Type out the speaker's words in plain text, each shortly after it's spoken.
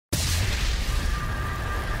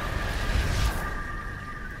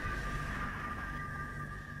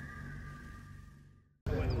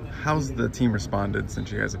How's the team responded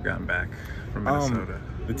since you guys have gotten back from Minnesota?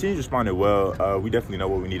 The team's responded well. We definitely know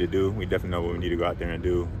what we need to do. We definitely know what we need to go out there and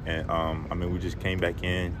do. And, I mean, we just came back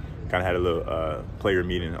in, kind of had a little player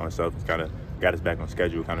meeting on ourselves, kind of got us back on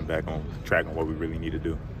schedule, kind of back on track on what we really need to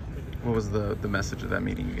do. What was the message of that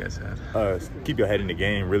meeting you guys had? Keep your head in the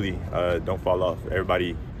game, really. Don't fall off.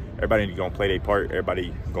 Everybody gonna play their part.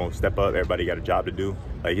 Everybody gonna step up. Everybody got a job to do.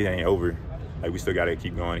 Like, it ain't over. Like, we still gotta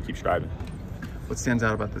keep going and keep striving. What stands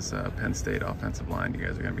out about this Penn State offensive line you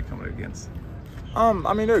guys are gonna be coming against? I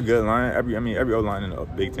mean, they're a good line. Every O-line in the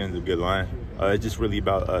Big Ten is a good line. It's just really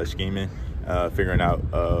about scheming, figuring out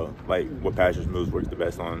like what pass rush moves works the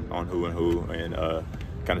best on who and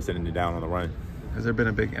kind of sitting it down on the run. Has there been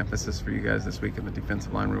a big emphasis for you guys this week in the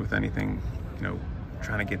defensive line room with anything,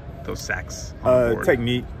 trying to get those sacks on board?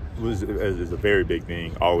 Technique is a very big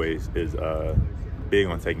thing. Always is big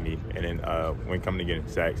on technique, and then when coming to getting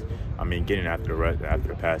sacks, I mean, getting after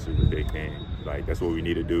the pass is a big thing. Like, that's what we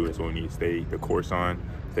need to do. That's what we need to stay the course on,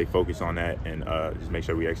 stay focused on that, and just make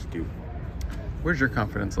sure we execute. Where's your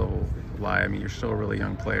confidence level lie? I mean, you're still a really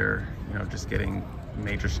young player, just getting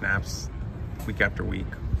major snaps week after week.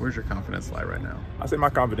 Where's your confidence lie right now? I say my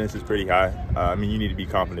confidence is pretty high. I mean, you need to be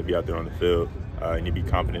confident to be out there on the field. You need to be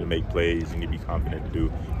confident to make plays. You need to be confident to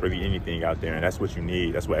do really anything out there, and that's what you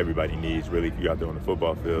need. That's what everybody needs, really, if you're out there on the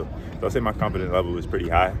football field. So I say my confidence level is pretty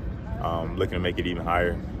high. Looking to make it even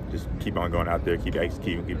higher. Just keep on going out there, keep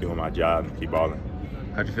executing, keep doing my job, and keep balling.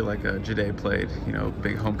 How'd you feel like Jide played?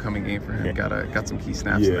 Big homecoming game for him. Got some key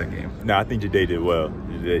snaps in that game. No, I think Jide did well.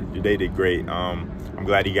 Jide did great. I'm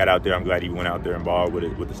glad he got out there. I'm glad he went out there and balled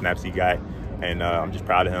with the snaps he got. And I'm just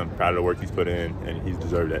proud of him, proud of the work he's put in, and he's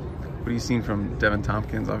deserved that. What have you seen from Devan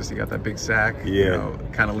Thompkins? Obviously got that big sack. Yeah.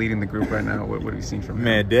 Kind of leading the group right now. What have you seen from him?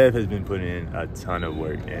 Man, Dev has been putting in a ton of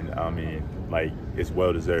work, and I mean, like, it's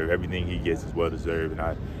well deserved. Everything he gets is well deserved,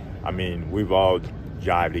 and I mean, we've all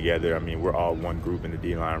jive together. I mean, we're all one group in the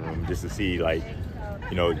D-line room. Just to see, like,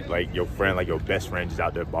 like your friend, like your best friend, just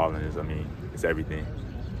out there balling is, I mean, it's everything.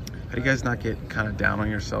 How do you guys not get kind of down on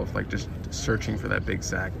yourself, like just searching for that big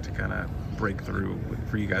sack to kind of break through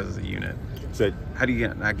for you guys as a unit? So how do you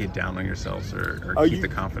not get down on yourselves or keep the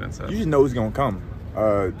confidence up? You just know it's gonna come.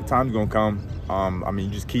 The time's gonna come. I mean,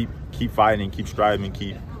 you just keep fighting, keep striving,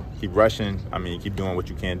 keep rushing. I mean, keep doing what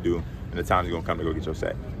you can do, and the time's gonna come to go get your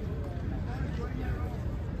sack.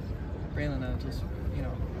 Braylan, just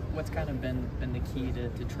what's kind of been the key to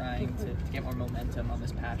trying to get more momentum on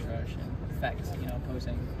this pass rush and affect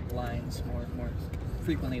opposing lines more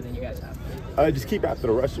frequently than you guys have? Just keep after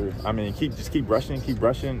the rusher. I mean, keep rushing, keep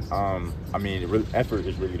rushing. I mean, effort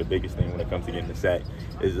is really the biggest thing when it comes to getting the sack.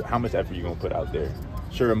 Is how much effort you're gonna put out there.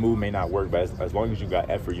 Sure, a move may not work, but as long as you got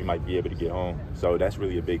effort, you might be able to get home. So that's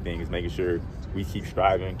really a big thing, is making sure we keep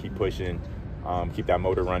striving, keep pushing, keep that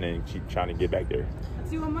motor running, keep trying to get back there.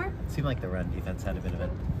 Let's do one more. It seemed like the run defense had a bit of a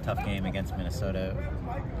tough game against Minnesota.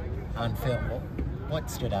 On film, what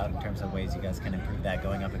stood out in terms of ways you guys can improve that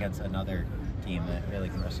going up against another team that really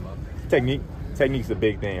can rush the ball? Technique's a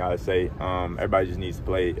big thing, I would say. Everybody just needs to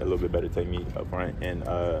play a little bit better technique up front and,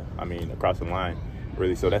 I mean, across the line,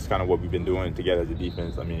 really. So that's kind of what we've been doing together as a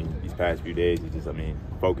defense. I mean, these past few days, it's just, I mean,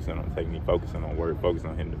 focusing on technique, focusing on work, focusing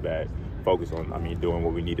on hitting the bag, focus on, I mean, doing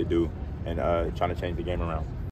what we need to do and trying to change the game around.